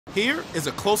Here is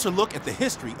a closer look at the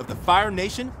history of the Fire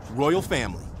Nation royal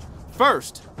family.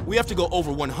 First, we have to go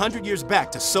over 100 years back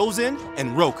to Sozin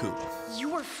and Roku. You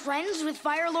were friends with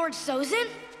Fire Lord Sozin?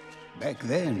 Back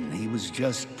then, he was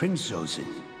just Prince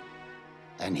Sozin.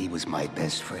 And he was my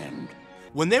best friend.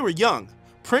 When they were young,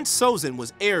 Prince Sozin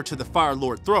was heir to the Fire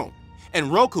Lord throne,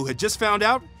 and Roku had just found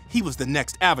out he was the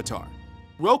next Avatar.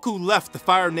 Roku left the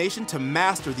Fire Nation to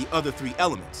master the other 3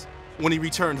 elements. When he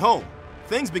returned home,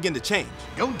 things began to change.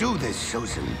 Don't do this,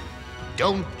 Sozin.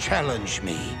 Don't challenge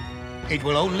me. It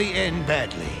will only end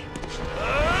badly.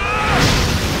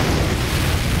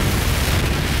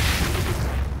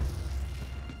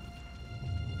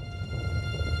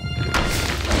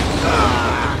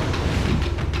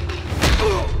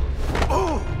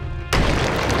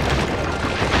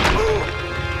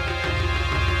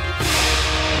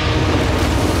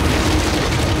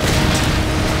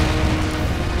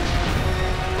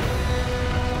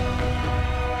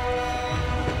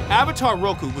 Avatar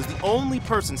Roku was the only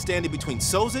person standing between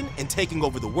Sozin and taking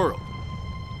over the world.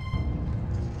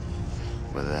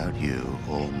 Without you,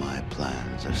 all my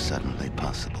plans are suddenly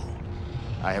possible.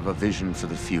 I have a vision for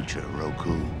the future,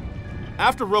 Roku.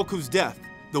 After Roku's death,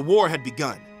 the war had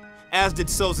begun, as did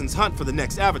Sozin's hunt for the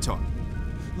next Avatar.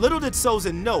 Little did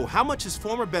Sozin know how much his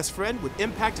former best friend would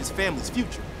impact his family's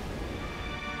future.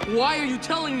 Why are you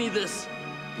telling me this?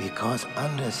 Because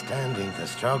understanding the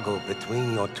struggle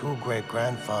between your 2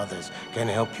 great-grandfathers can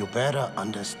help you better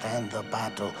understand the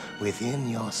battle within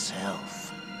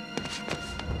yourself.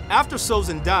 After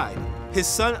Sozin died, his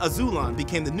son Azula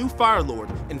became the new Fire Lord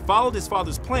and followed his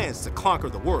father's plans to conquer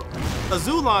the world.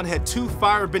 Azula had 2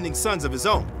 fire-bending sons of his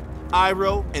own,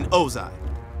 Iroh and Ozai.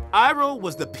 Iroh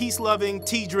was the peace-loving,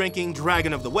 tea-drinking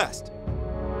dragon of the West.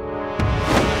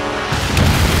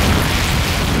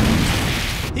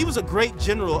 He was a great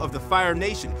general of the Fire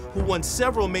Nation who won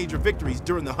several major victories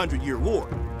during the 100-Year War.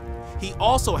 He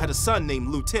also had a son named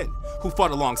Lu Ten, who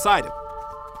fought alongside him.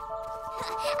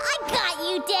 I got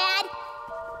you, Dad!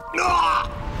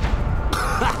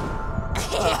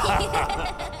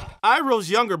 Iroh's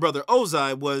younger brother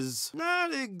Ozai was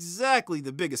not exactly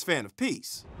the biggest fan of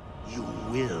peace. You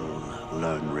will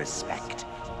learn respect,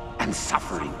 and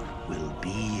suffering will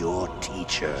be your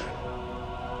teacher.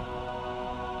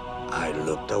 I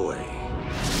looked away.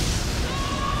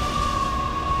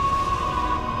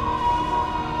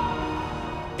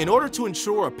 In order to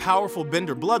ensure a powerful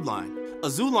Bender bloodline,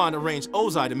 Azula arranged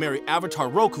Ozai to marry Avatar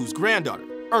Roku's granddaughter,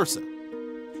 Ursa.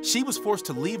 She was forced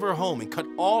to leave her home and cut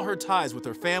all her ties with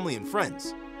her family and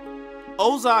friends.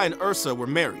 Ozai and Ursa were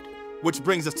married, which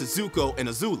brings us to Zuko and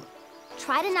Azula.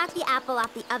 Try to knock the apple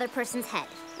off the other person's head,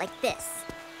 like this.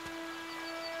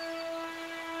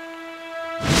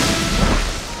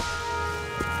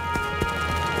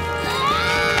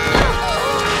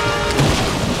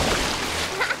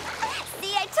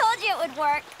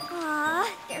 Work.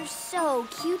 Aw, they're so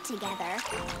cute together.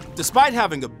 Despite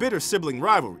having a bitter sibling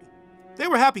rivalry, they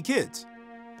were happy kids.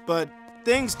 But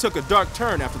things took a dark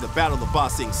turn after the Battle of Ba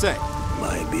Sing Se.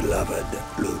 My beloved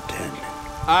Lu Ten.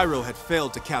 Iroh had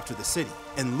failed to capture the city,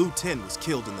 and Lu Ten was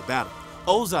killed in the battle.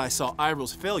 Ozai saw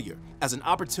Iroh's failure as an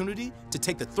opportunity to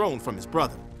take the throne from his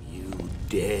brother. You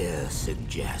dare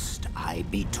suggest I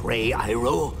betray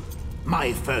Iroh,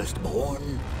 my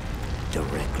firstborn?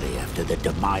 Directly after the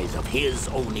demise of his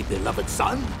only beloved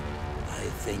son? I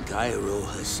think Iroh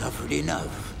has suffered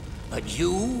enough. But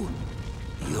you,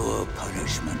 your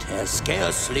punishment has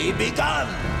scarcely begun.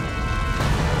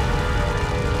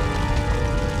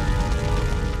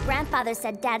 Grandfather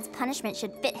said Dad's punishment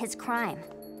should fit his crime.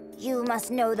 You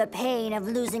must know the pain of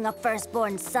losing a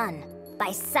firstborn son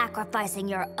by sacrificing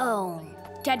your own.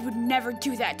 Dad would never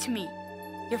do that to me.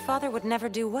 Your father would never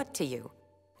do what to you?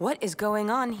 What is going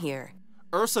on here?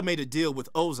 Ursa made a deal with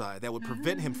Ozai that would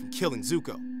prevent him from killing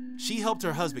Zuko. She helped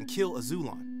her husband kill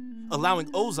Azula,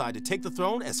 allowing Ozai to take the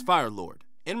throne as Fire Lord.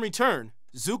 In return,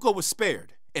 Zuko was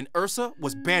spared, and Ursa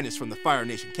was banished from the Fire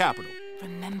Nation capital.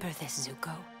 Remember this,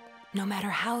 Zuko. No matter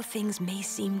how things may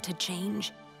seem to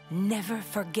change, never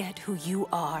forget who you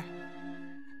are.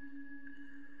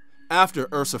 After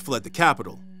Ursa fled the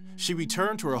capital, she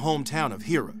returned to her hometown of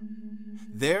Hira.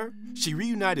 There, she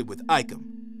reunited with Ikem,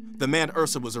 the man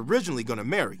Ursa was originally going to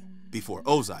marry before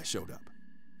Ozai showed up.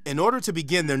 In order to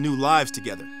begin their new lives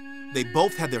together, they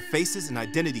both had their faces and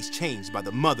identities changed by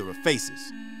the Mother of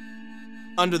Faces.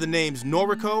 Under the names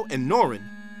Noriko and Norin,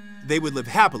 they would live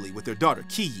happily with their daughter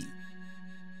Kiyi.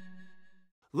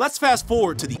 Let's fast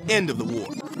forward to the end of the war.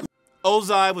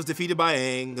 Ozai was defeated by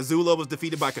Aang, Azula was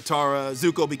defeated by Katara,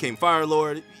 Zuko became Fire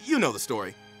Lord, you know the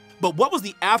story. But what was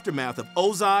the aftermath of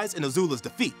Ozai's and Azula's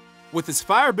defeat? With his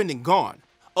firebending gone,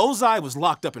 Ozai was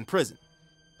locked up in prison.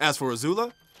 As for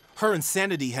Azula, her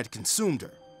insanity had consumed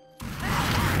her.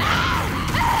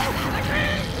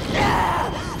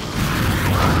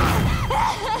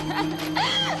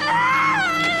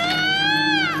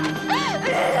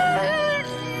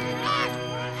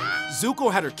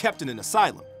 Zuko had her kept in an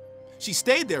asylum. She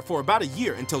stayed there for about a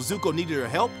year until Zuko needed her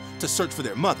help to search for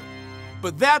their mother.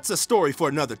 But that's a story for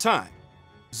another time.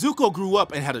 Zuko grew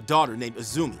up and had a daughter named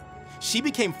Azumi. She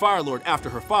became Fire Lord after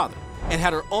her father and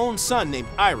had her own son named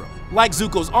Iroh. Like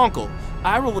Zuko's uncle,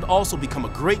 Iroh would also become a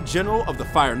great general of the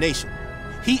Fire Nation.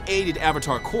 He aided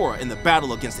Avatar Korra in the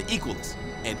battle against the Equalists,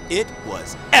 and it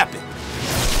was epic.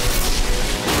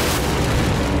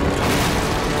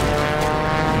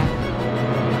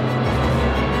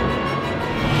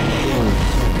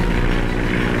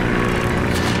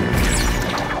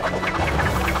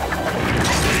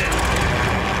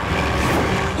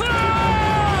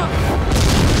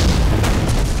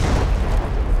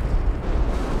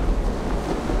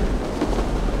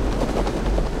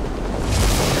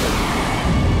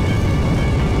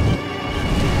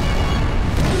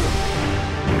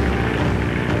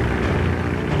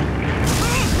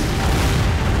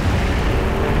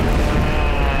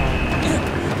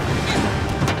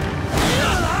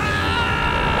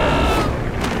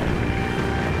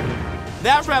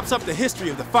 That wraps up the history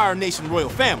of the Fire Nation royal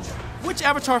family. Which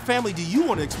Avatar family do you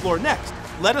want to explore next?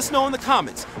 Let us know in the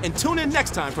comments, and tune in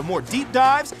next time for more deep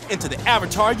dives into the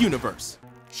Avatar universe.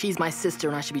 She's my sister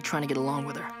and I should be trying to get along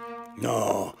with her.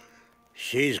 No,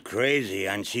 she's crazy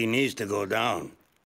and she needs to go down.